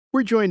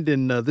We're joined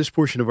in this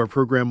portion of our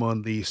program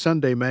on the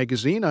Sunday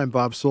Magazine. I'm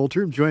Bob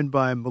Salter, joined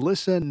by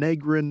Melissa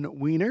Negrin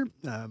Weiner.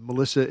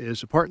 Melissa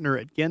is a partner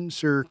at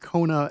Genser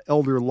Kona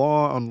Elder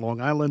Law on Long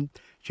Island.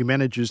 She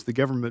manages the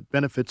Government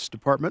Benefits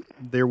Department.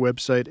 Their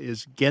website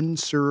is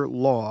Genser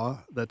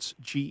Law. That's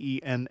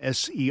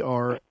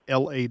GENSERLAW.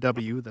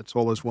 That's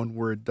all as one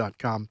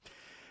word.com.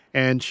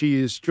 And she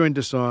has joined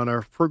us on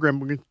our program.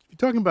 We're going to be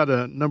talking about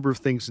a number of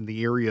things in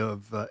the area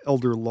of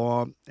elder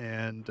law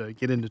and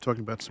get into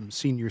talking about some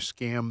senior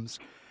scams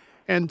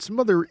and some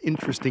other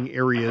interesting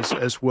areas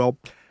as well.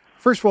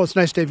 First of all, it's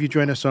nice to have you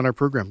join us on our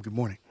program. Good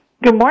morning.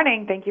 Good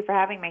morning. Thank you for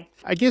having me.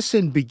 I guess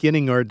in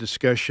beginning our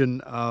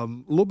discussion, a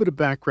little bit of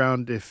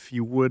background, if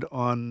you would,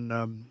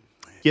 on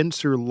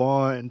Genser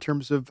Law in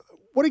terms of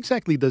what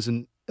exactly does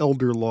an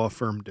elder law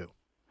firm do?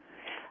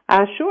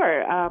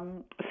 Sure.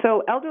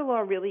 So elder law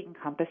really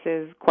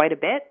encompasses quite a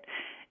bit.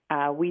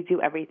 We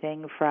do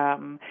everything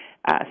from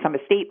some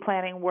estate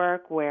planning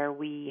work where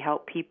we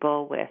help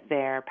people with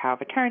their power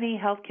of attorney,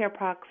 healthcare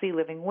proxy,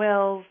 living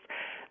wills,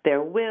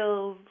 their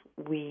wills.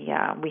 We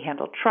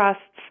handle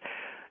trusts,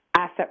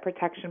 asset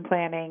protection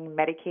planning,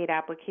 Medicaid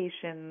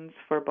applications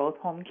for both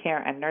home care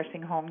and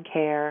nursing home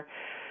care,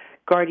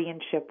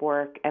 guardianship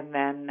work, and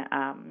then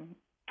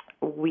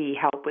we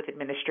help with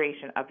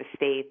administration of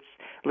estates,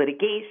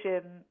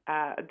 litigation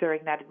during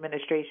that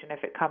administration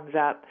if it comes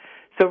up.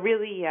 So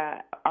really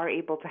are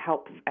able to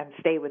help and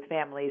stay with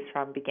families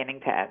from beginning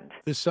to end.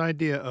 This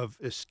idea of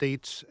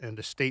estates and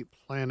estate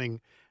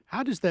planning,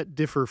 how does that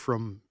differ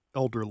from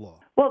elder law?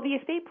 Well, the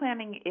estate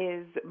planning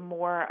is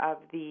more of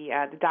the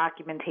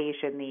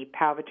documentation, the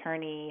power of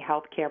attorney,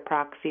 healthcare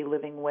proxy,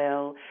 living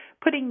will,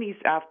 putting these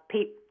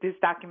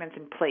documents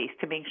in place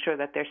to make sure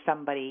that there's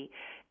somebody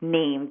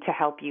named to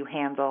help you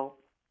handle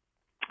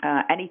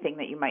anything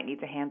that you might need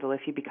to handle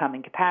if you become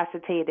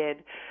incapacitated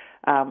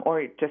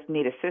or just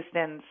need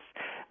assistance,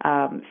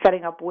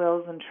 setting up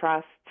wills and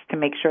trusts to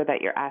make sure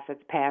that your assets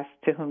pass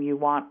to whom you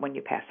want when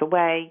you pass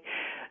away.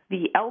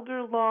 The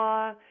elder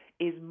law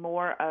is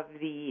more of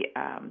the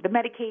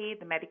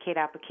Medicaid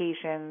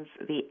applications,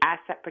 the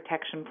asset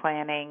protection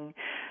planning,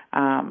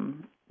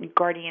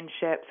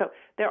 guardianship. So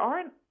there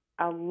aren't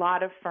a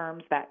lot of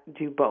firms that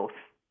do both.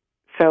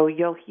 So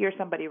you'll hear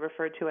somebody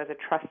referred to as a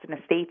trust and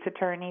estates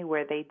attorney,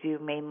 where they do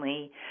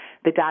mainly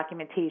the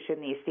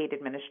documentation, the estate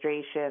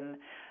administration,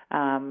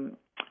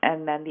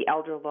 and then the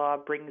elder law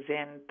brings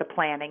in the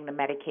planning, the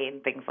Medicaid,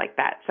 and things like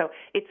that. So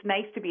it's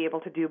nice to be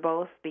able to do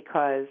both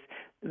because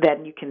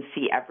then you can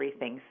see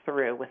everything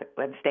through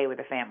and stay with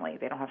the family.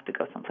 They don't have to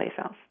go someplace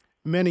else.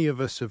 Many of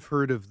us have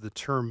heard of the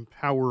term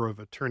power of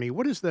attorney.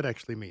 What does that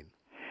actually mean?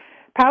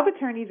 Power of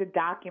attorney is a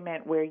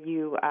document where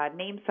you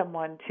name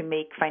someone to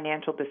make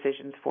financial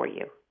decisions for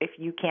you if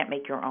you can't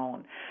make your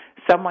own.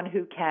 Someone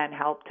who can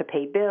help to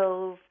pay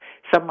bills,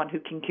 someone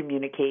who can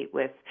communicate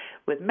with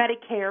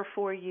Medicare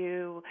for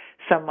you,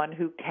 someone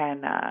who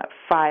can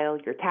file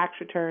your tax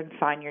return,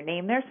 sign your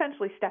name. They're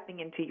essentially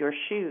stepping into your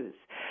shoes.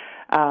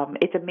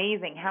 It's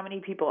amazing how many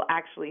people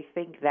actually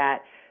think that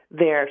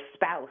their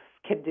spouse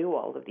can do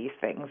all of these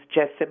things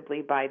just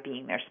simply by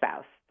being their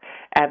spouse.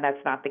 And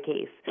that's not the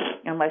case.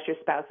 Unless your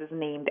spouse is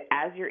named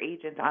as your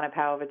agent on a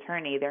power of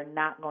attorney, they're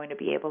not going to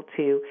be able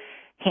to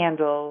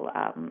handle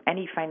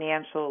any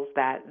financials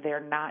that they're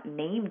not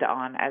named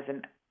on as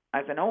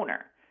an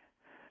owner.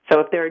 So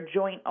if they're a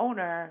joint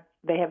owner,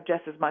 they have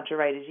just as much a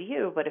right as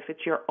you. But if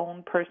it's your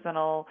own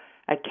personal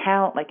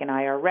account, like an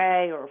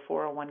IRA or a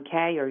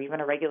 401k or even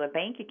a regular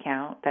bank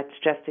account that's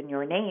just in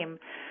your name,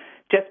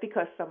 just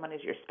because someone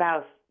is your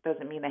spouse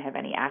doesn't mean they have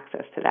any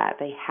access to that.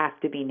 They have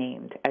to be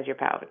named as your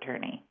power of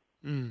attorney.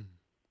 Mm.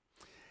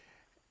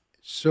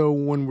 So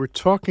when we're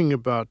talking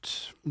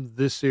about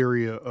this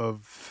area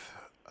of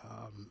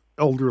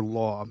elder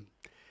law,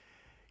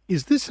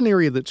 is this an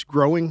area that's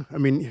growing? I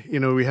mean,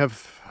 we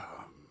have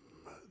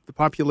the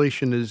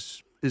population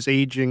is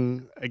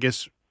aging. I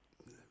guess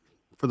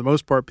for the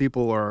most part,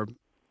 people are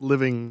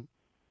living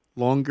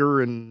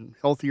longer in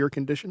healthier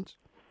conditions.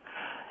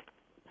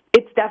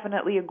 It's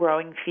definitely a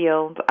growing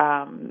field.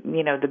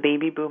 The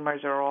baby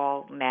boomers are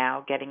all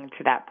now getting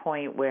to that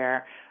point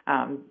where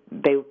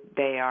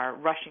they are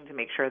rushing to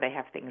make sure they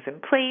have things in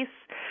place,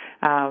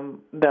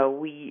 though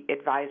we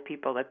advise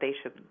people that they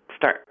should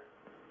start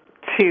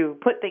to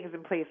put things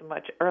in place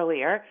much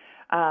earlier.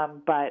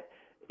 But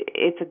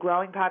it's a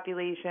growing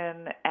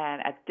population,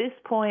 and at this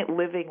point,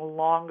 living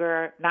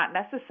longer, not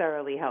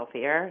necessarily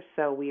healthier.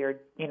 So we are,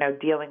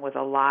 dealing with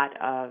a lot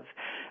of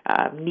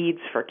needs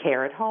for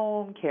care at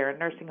home, care in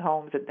nursing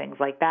homes, and things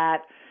like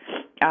that.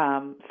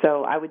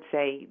 So I would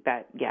say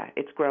that,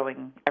 it's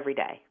growing every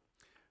day.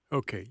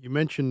 Okay, you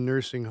mentioned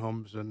nursing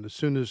homes, and as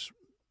soon as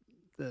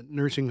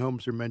nursing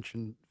homes are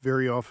mentioned,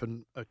 very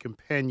often a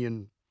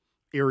companion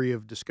area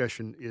of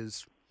discussion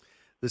is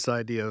this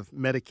idea of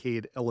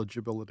Medicaid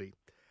eligibility.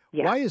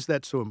 Yeah. Why is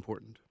that so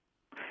important?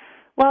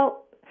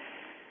 Well,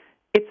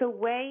 it's a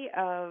way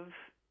of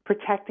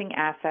protecting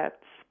assets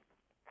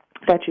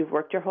that you've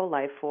worked your whole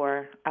life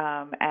for,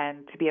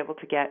 and to be able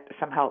to get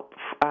some help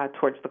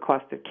towards the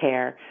cost of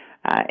care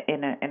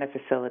in a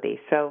facility.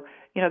 So,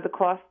 the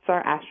costs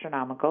are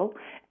astronomical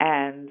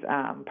and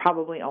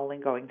probably only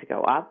going to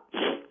go up.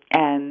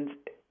 And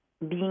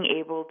being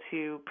able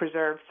to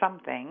preserve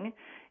something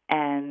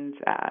and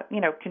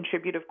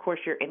contribute, of course,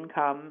 your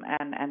income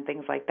and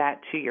things like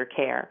that to your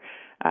care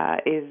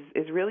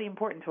is really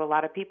important to a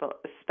lot of people,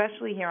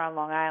 especially here on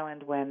Long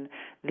Island when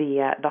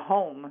the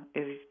home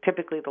is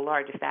typically the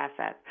largest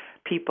asset.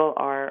 People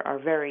are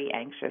very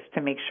anxious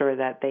to make sure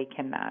that they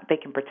can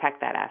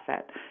protect that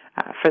asset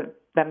for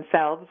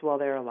themselves while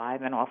they're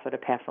alive, and also to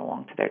pass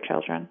along to their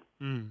children.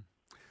 Mm.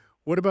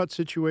 What about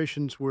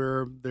situations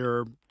where there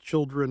are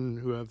children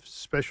who have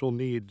special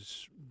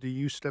needs? Do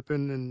you step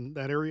in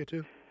that area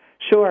too?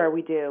 Sure,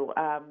 we do.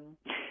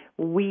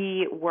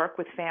 We work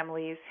with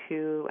families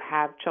who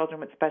have children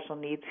with special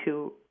needs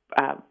who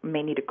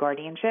may need a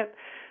guardianship.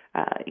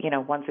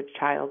 Once a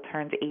child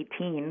turns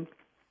 18,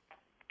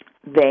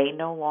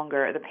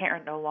 the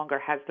parent no longer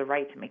has the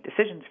right to make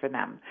decisions for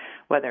them,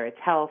 whether it's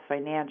health,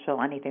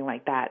 financial, anything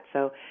like that.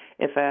 So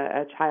if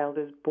a child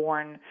is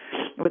born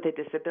with a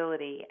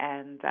disability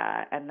and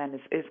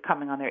then is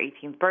coming on their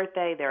 18th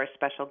birthday, there are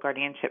special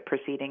guardianship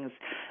proceedings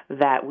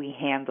that we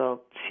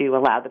handle to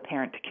allow the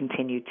parent to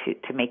continue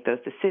to make those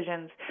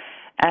decisions.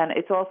 And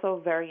it's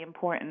also very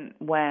important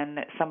when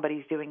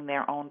somebody's doing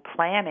their own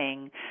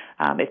planning,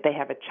 if they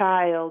have a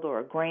child or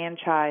a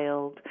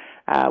grandchild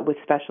with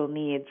special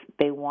needs,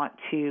 they want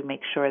to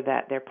make sure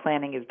that their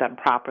planning is done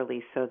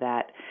properly so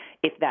that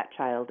if that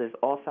child is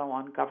also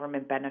on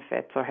government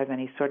benefits or has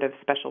any sort of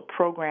special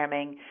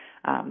programming,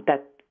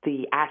 that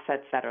the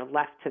assets that are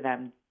left to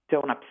them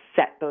don't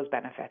upset those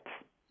benefits.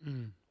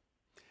 Mm.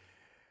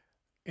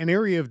 An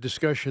area of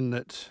discussion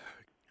that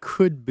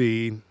could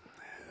be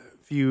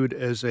viewed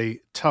as a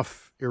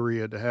tough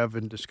area to have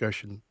in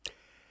discussion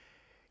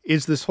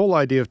is this whole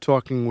idea of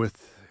talking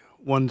with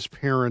one's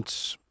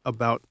parents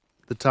about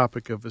the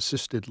topic of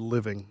assisted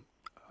living.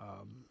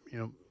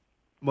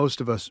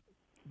 Most of us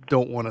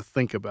don't want to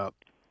think about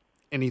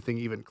anything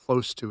even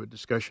close to a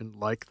discussion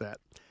like that.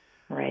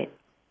 Right.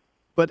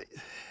 But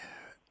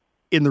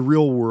in the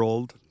real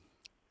world,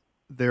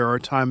 there are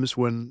times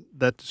when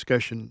that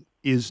discussion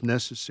is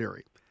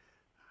necessary.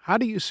 How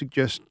do you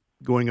suggest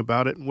going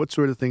about it, and what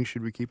sort of things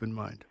should we keep in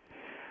mind?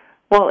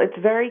 Well, it's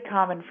very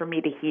common for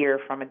me to hear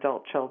from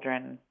adult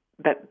children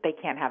that they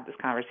can't have this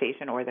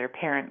conversation, or their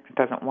parent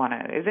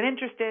isn't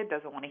interested,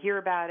 doesn't want to hear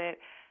about it.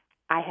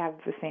 I have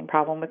the same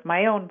problem with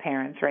my own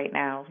parents right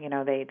now.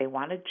 They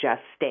want to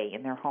just stay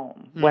in their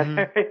home,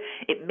 whether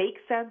it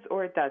makes sense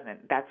or it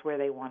doesn't. That's where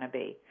they want to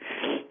be.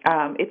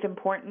 It's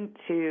important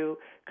to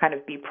kind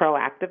of be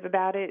proactive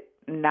about it,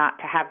 not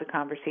to have the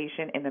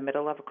conversation in the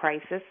middle of a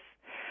crisis.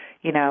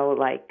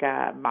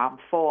 Mom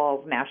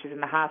falls, now she's in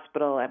the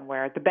hospital, and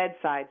we're at the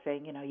bedside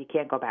saying, you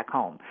can't go back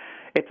home.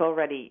 It's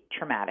already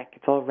traumatic.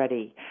 It's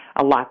already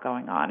a lot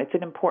going on. It's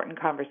an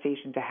important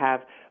conversation to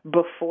have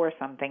before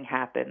something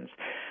happens,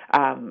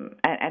 and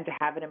to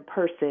have it in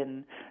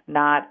person,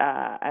 not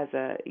as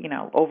a,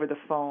 over the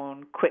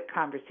phone, quick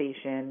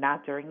conversation,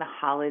 not during the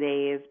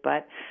holidays,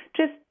 but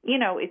just,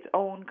 its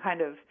own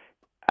kind of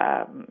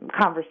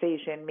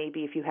conversation.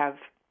 Maybe if you have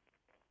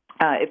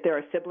if there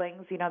are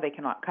siblings, they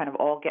can kind of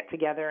all get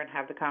together and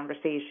have the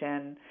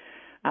conversation.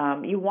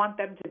 You want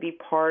them to be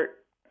part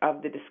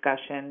of the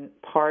discussion,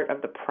 part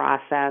of the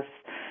process.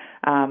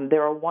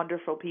 There are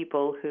wonderful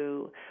people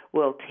who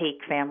will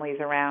take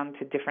families around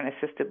to different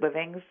assisted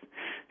livings,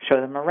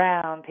 show them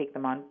around, take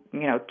them on,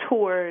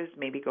 tours,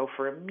 maybe go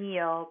for a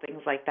meal,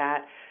 things like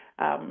that.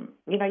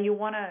 You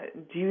want to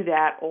do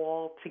that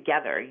all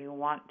together. You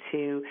want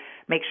to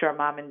make sure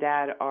mom and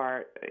dad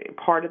are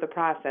part of the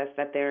process,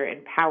 that they're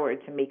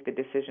empowered to make the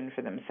decision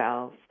for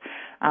themselves.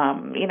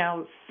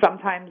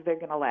 Sometimes they're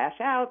going to lash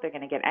out, they're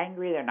going to get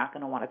angry, they're not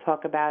going to want to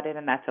talk about it,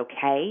 and that's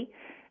okay.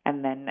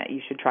 And then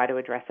you should try to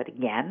address it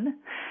again.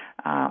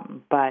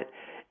 But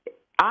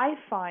I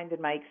find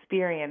in my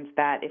experience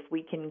that if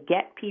we can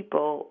get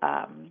people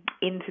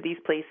into these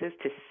places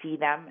to see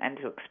them and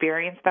to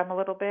experience them a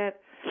little bit,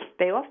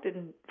 they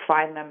often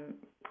find them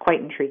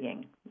quite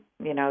intriguing.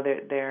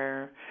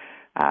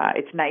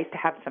 It's nice to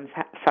have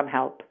some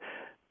help.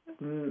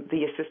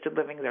 The assisted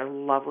livings are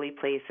lovely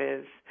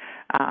places.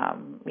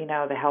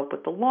 They help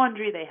with the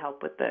laundry, they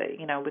help with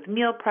with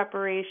meal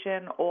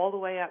preparation, all the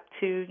way up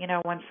to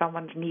when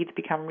someone's needs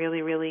become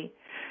really, really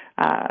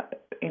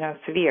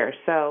severe.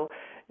 So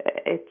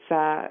it's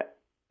a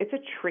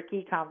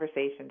tricky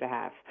conversation to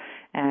have,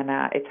 and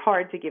it's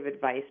hard to give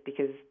advice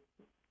because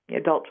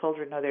adult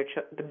children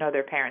know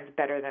their parents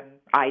better than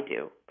I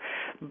do.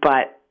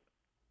 But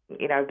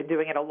I've been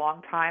doing it a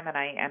long time, and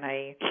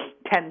I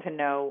tend to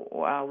know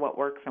what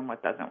works and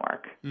what doesn't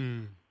work.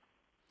 Mm.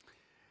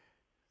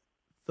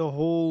 The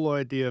whole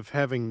idea of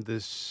having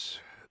this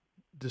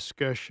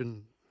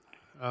discussion,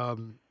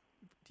 do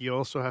you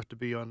also have to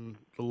be on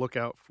the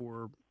lookout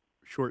for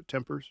short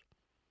tempers?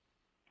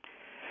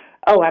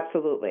 Oh,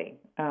 absolutely.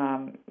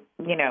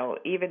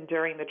 Even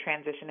during the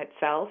transition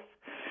itself,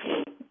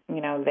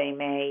 they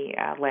may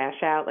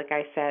lash out. Like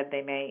I said,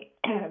 they may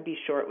be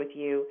short with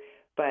you,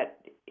 but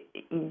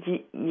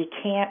you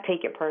can't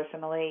take it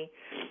personally.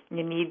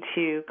 You need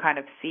to kind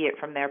of see it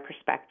from their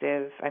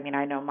perspective. I mean,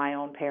 I know my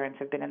own parents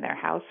have been in their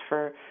house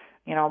for,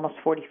 almost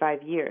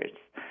 45 years.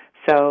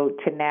 So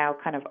to now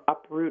kind of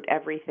uproot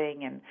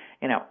everything and,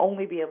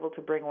 only be able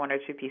to bring one or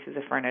two pieces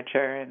of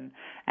furniture and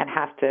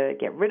have to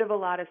get rid of a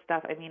lot of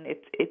stuff. I mean,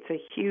 it's a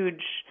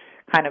huge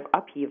kind of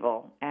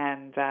upheaval.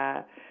 And,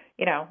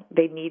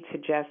 they need to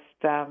just,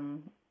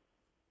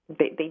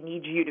 they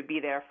need you to be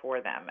there for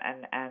them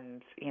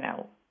and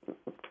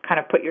kind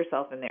of put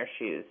yourself in their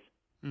shoes.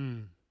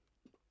 Mm.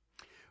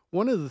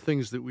 One of the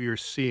things that we are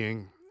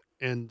seeing,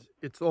 and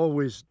it's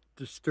always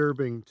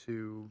disturbing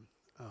to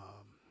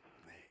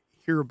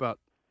hear about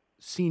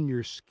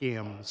senior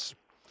scams,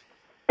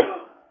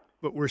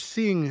 but we're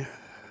seeing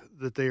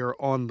that they are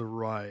on the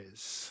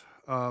rise.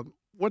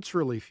 What's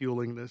really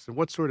fueling this, and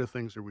what sort of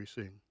things are we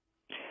seeing?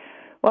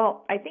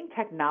 Well, I think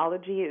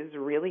technology is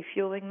really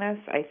fueling this.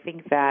 I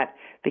think that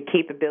the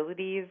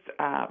capabilities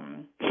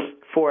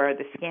for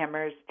the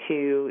scammers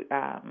to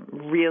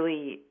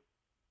really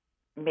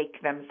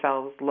make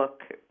themselves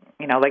look,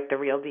 like the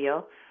real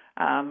deal,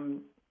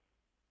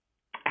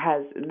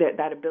 has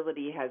that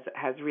ability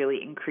has really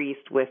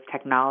increased with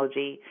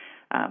technology.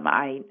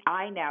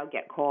 I now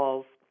get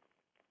calls.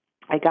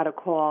 I got a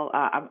call.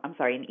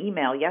 An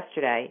email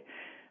yesterday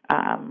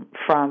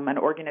from an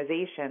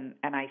organization,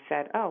 and I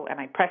said, and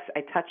I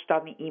touched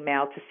on the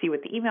email to see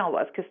what the email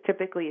was, because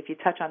typically if you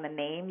touch on the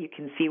name, you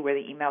can see where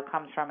the email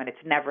comes from, and it's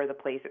never the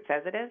place it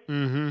says it is.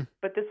 Mm-hmm.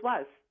 But this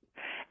was.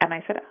 And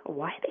I said,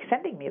 why are they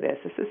sending me this?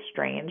 This is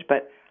strange,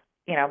 but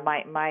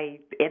my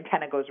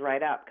antenna goes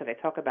right up because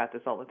I talk about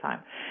this all the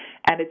time.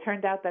 And it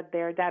turned out that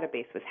their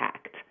database was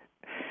hacked.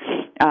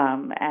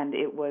 And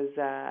it was,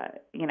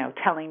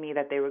 telling me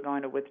that they were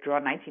going to withdraw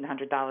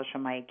 $1,900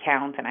 from my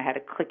account, and I had to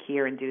click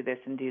here and do this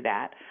and do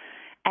that.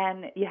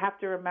 And you have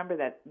to remember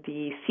that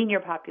the senior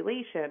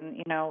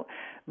population,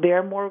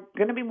 they're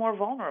going to be more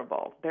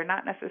vulnerable. They're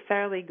not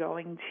necessarily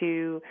going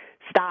to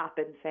stop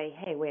and say,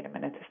 "Hey, wait a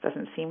minute, this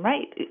doesn't seem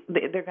right."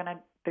 They're going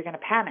to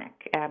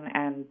panic,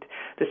 and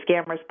the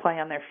scammers play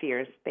on their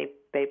fears.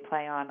 They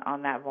play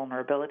on that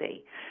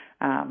vulnerability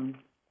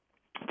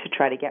to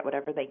try to get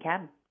whatever they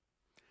can.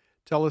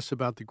 Tell us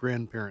about the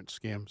grandparent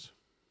scams.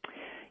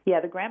 Yeah,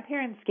 the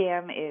grandparent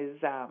scam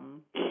is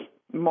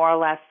more or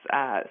less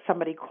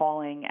somebody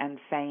calling and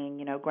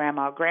saying,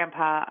 "Grandma,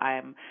 Grandpa,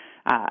 I'm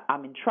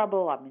in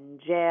trouble, I'm in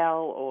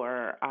jail,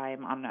 or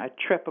I'm on a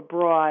trip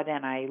abroad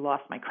and I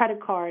lost my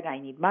credit card, I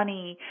need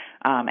money,"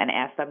 and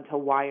ask them to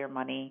wire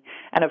money.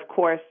 And of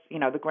course,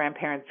 the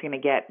grandparent's going to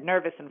get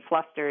nervous and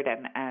flustered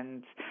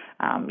and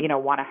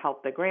want to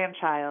help the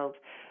grandchild.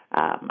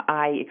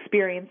 I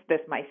experienced this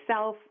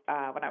myself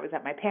when I was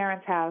at my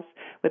parents' house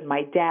with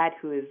my dad,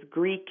 who is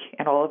Greek,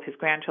 and all of his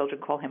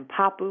grandchildren call him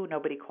Papu.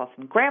 Nobody calls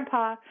him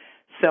Grandpa.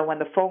 So when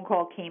the phone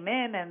call came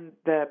in and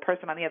the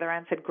person on the other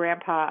end said,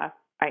 "Grandpa,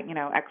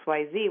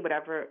 XYZ,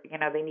 whatever,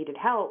 they needed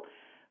help,"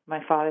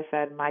 my father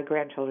said, "My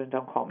grandchildren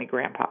don't call me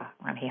Grandpa."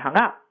 And he hung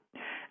up.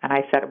 And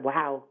I said,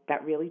 wow,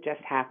 that really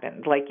just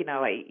happened.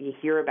 You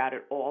hear about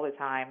it all the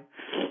time,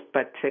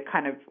 but to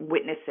kind of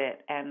witness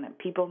it, and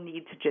people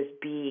need to just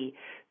be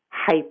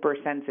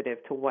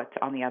hypersensitive to what's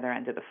on the other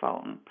end of the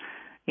phone,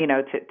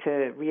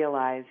 to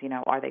realize,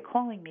 are they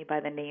calling me by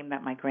the name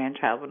that my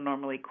grandchild would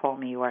normally call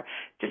me, or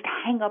just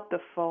hang up the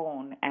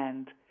phone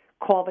and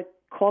call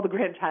the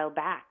grandchild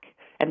back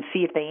and see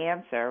if they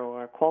answer,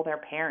 or call their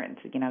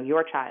parents,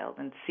 your child,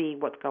 and see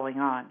what's going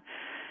on.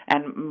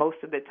 And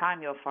most of the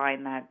time you'll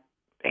find that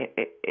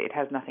it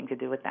has nothing to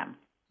do with them.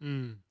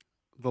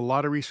 The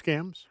lottery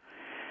scams?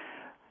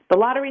 The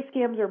lottery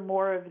scams are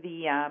more of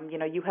the,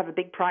 you have a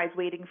big prize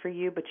waiting for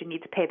you, but you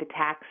need to pay the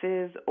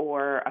taxes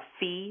or a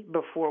fee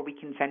before we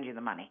can send you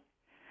the money.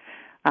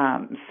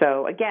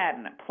 So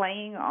again,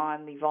 playing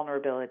on the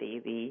vulnerability,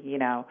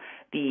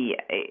 the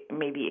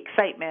maybe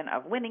excitement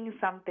of winning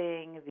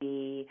something,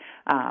 the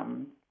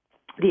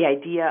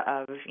idea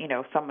of,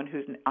 someone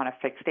who's on a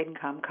fixed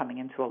income coming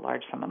into a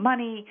large sum of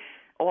money.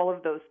 All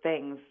of those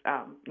things,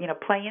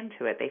 play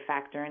into it. They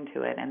factor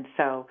into it. And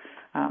so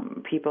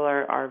people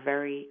are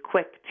very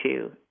quick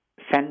to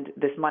send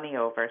this money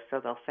over. So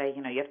they'll say,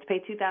 you have to pay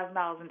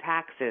 $2,000 in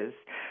taxes.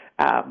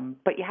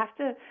 But you have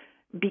to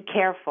be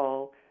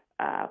careful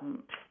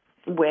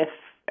with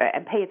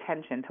and pay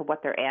attention to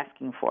what they're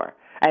asking for.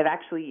 I've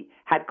actually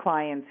had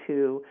clients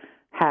who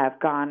have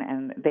gone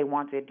and they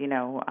wanted,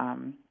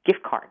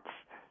 gift cards.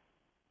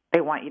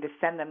 They want you to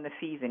send them the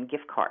fees in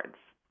gift cards.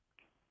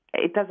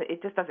 It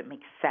just doesn't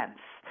make sense.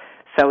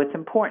 So it's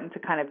important to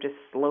kind of just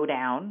slow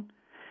down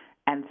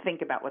and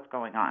think about what's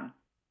going on.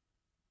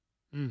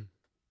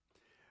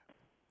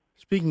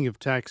 Speaking of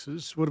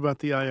taxes, what about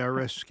the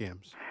IRS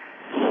scams?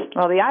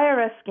 Well, the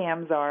IRS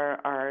scams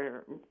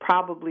are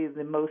probably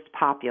the most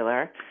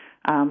popular.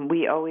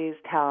 We always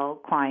tell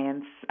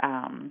clients,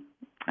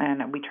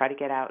 and we try to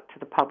get out to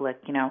the public,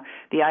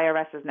 the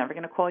IRS is never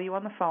going to call you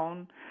on the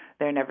phone.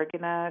 They're never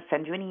going to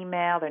send you an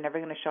email. They're never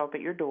going to show up at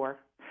your door.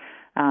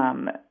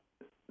 Um,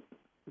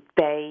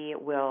 they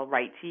will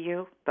write to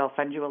you. They'll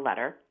send you a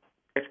letter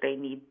if they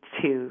need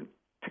to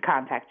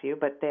contact you,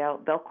 but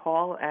they'll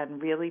call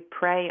and really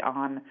prey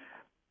on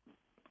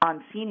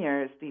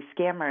seniors, these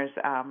scammers,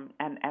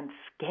 and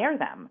scare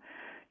them.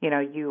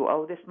 You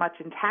owe this much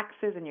in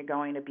taxes, and you're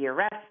going to be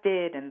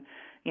arrested, and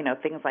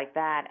things like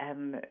that.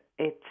 And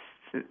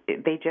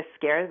they just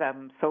scare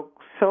them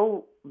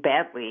so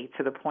badly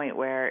to the point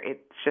where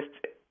it's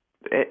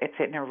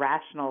an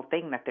irrational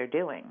thing that they're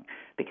doing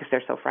because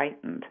they're so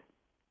frightened.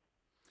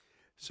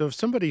 So if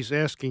somebody's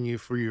asking you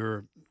for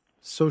your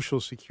Social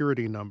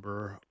Security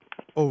number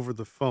over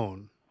the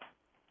phone,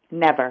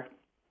 never.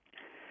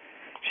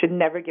 Should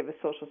never give a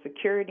Social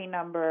Security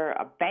number,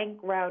 a bank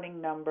routing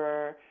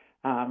number,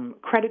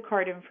 credit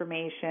card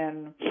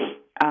information.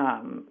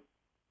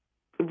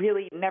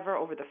 Really, never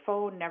over the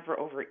phone, never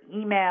over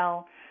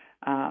email.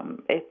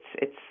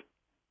 It's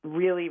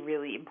really,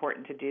 really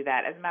important to do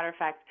that. As a matter of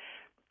fact,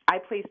 I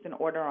placed an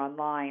order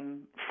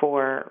online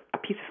for a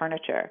piece of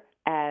furniture,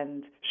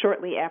 and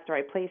shortly after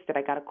I placed it,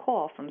 I got a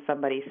call from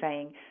somebody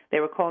saying they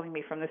were calling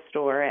me from the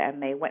store,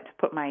 and they went to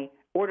put my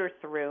order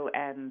through,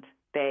 and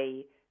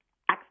they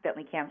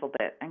accidentally canceled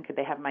it, and could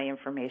they have my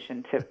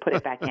information to put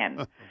it back in?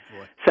 Oh,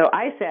 so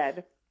I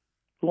said,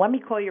 let me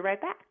call you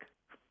right back.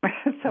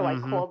 So I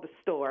called the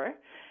store.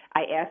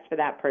 I asked for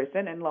that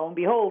person, and lo and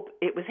behold,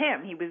 it was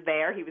him. He was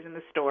there. He was in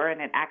the store, and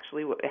it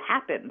actually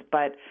happened.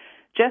 But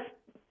just,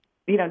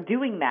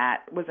 doing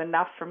that was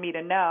enough for me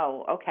to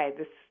know, okay,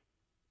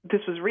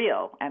 this was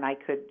real, and I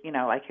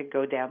could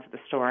go down to the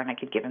store and I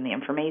could give him the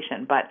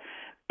information. But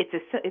it's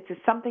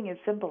something as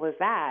simple as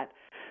that,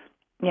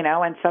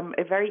 and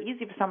it's very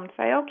easy for someone to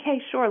say,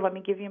 okay, sure, let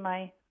me give you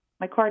my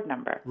card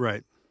number.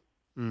 Right.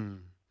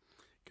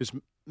 Because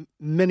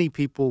many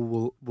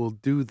people will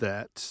do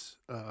that,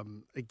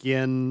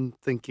 again,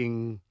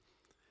 thinking,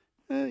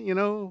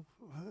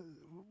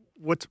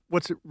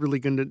 what's it really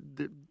going to?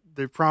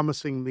 They're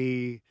promising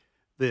me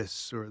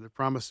this, or they're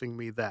promising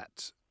me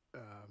that.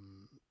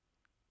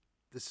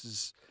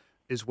 This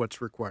is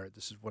what's required.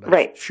 This is what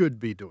I should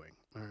be doing.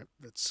 All right,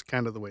 that's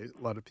kind of the way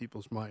a lot of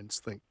people's minds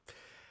think.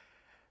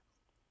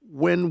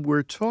 When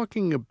we're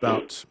talking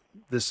about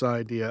this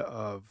idea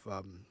of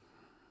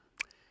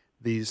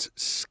these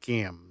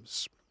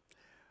scams,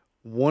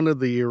 one of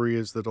the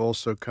areas that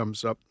also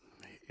comes up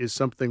is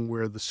something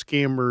where the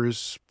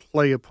scammers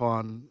play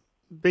upon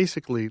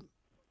basically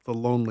the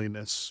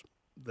loneliness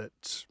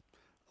that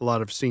a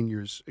lot of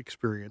seniors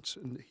experience.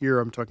 And here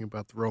I'm talking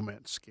about the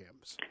romance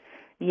scams.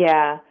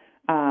 Yeah,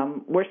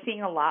 we're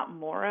seeing a lot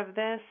more of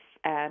this,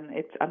 and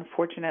it's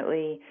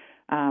unfortunately,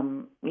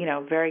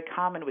 very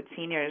common with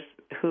seniors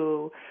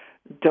who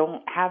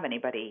don't have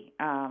anybody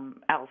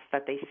else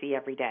that they see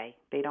every day.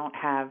 They don't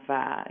have,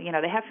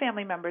 they have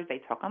family members. They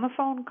talk on the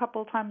phone a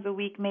couple of times a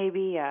week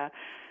maybe,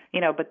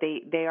 but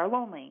they are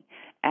lonely.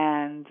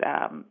 And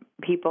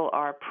people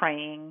are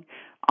preying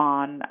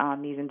on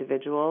these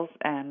individuals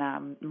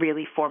and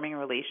really forming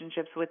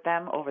relationships with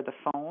them over the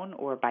phone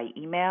or by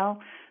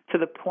email, to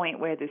the point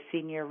where the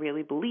senior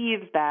really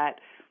believes that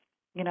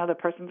the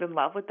person's in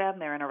love with them,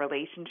 they're in a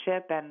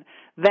relationship, and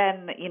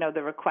then,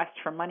 the request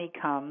for money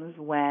comes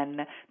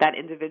when that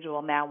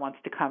individual now wants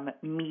to come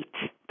meet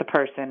the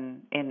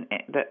person,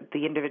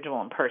 the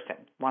individual in person,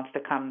 wants to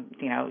come,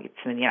 to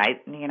the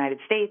United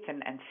States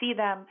and see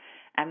them,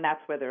 and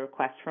that's where the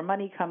request for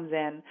money comes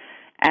in.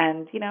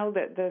 And,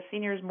 the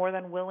senior is more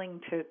than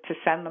willing to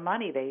send the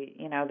money.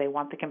 They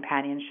want the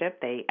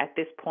companionship. At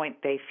this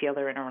point, they feel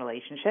they're in a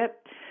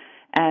relationship.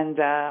 And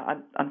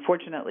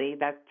unfortunately,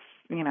 that's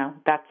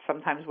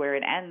sometimes where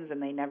it ends,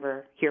 and they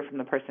never hear from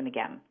the person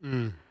again.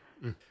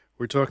 Mm-hmm.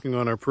 We're talking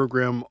on our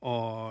program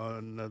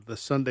on the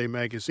Sunday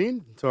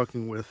Magazine,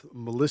 talking with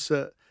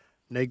Melissa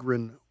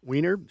Negrin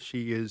Weiner.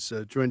 She has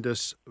joined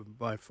us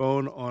by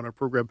phone on our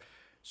program.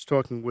 She's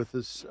talking with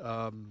us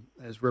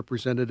as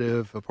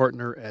representative, a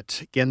partner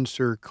at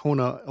Genser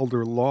Kona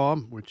Elder Law,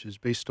 which is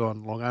based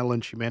on Long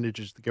Island. She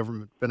manages the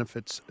Government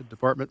Benefits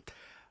Department.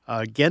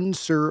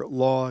 Genser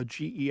Law,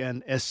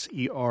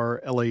 GENSERLAW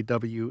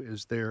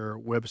is their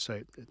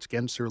website. It's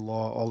Genser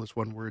Law, all is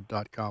one word,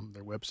 .com,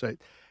 their website.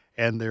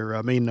 And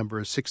their main number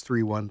is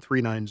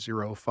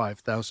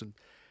 631-390-5000.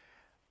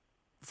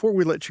 Before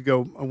we let you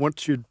go, I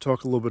want you to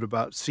talk a little bit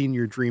about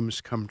Senior Dreams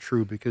Come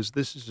True, because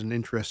this is an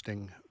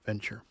interesting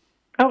venture.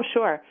 Oh,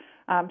 sure.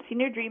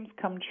 Senior Dreams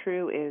Come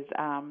True is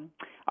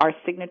our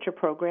signature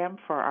program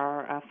for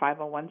our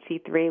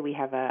 501c3. We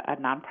have a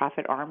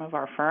nonprofit arm of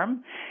our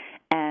firm.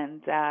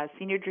 And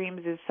Senior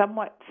Dreams is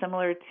somewhat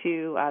similar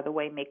to the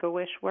way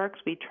Make-A-Wish works.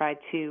 We try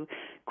to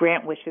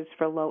grant wishes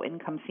for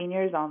low-income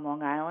seniors on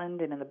Long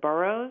Island and in the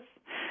boroughs.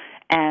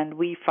 And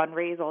we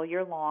fundraise all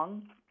year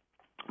long.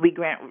 We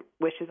grant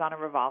wishes on a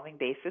revolving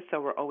basis,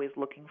 so we're always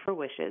looking for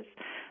wishes.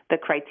 The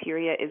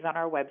criteria is on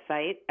our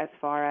website as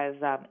far as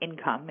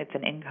income. It's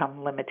an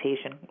income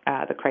limitation,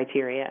 the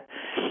criteria.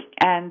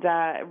 And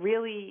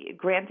really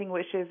granting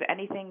wishes,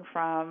 anything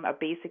from a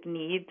basic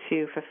need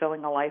to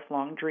fulfilling a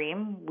lifelong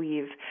dream.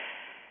 We've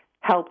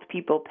helped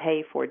people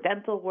pay for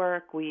dental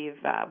work. We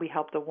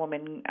helped a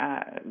woman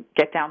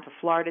get down to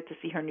Florida to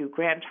see her new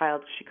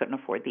grandchild. She couldn't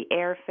afford the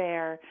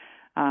airfare.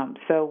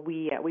 So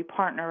we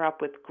partner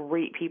up with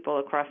great people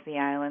across the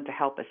island to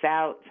help us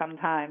out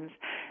sometimes,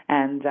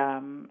 and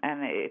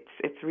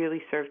it's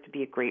really served to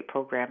be a great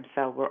program.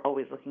 So we're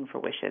always looking for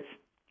wishes.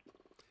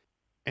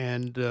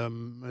 And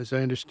as I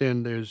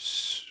understand,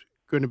 there's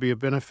going to be a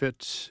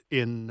benefit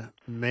in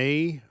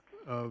May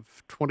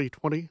of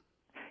 2020.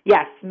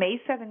 Yes,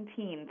 May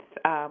 17th.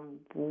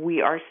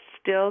 We are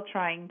still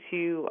trying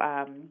to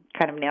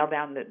kind of nail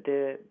down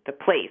the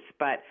place,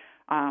 but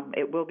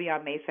it will be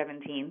on May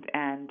 17th,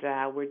 and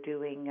we're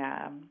doing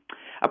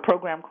a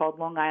program called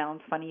Long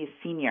Island's Funniest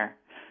Senior.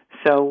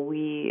 So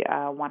we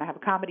want to have a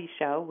comedy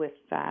show with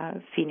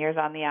seniors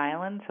on the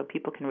island, so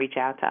people can reach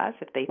out to us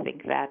if they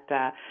think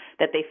that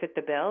they fit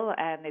the bill,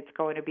 and it's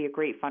going to be a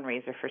great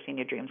fundraiser for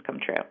Senior Dreams Come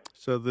True.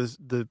 So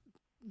the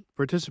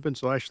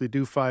participants will actually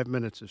do 5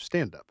 minutes of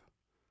stand-up.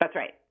 That's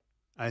right.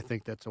 I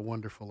think that's a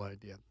wonderful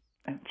idea.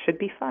 It should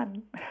be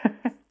fun.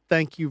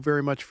 Thank you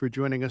very much for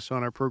joining us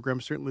on our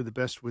program. Certainly the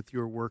best with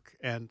your work,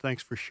 and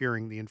thanks for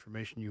sharing the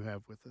information you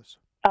have with us.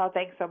 Oh,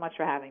 thanks so much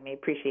for having me.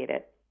 Appreciate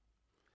it.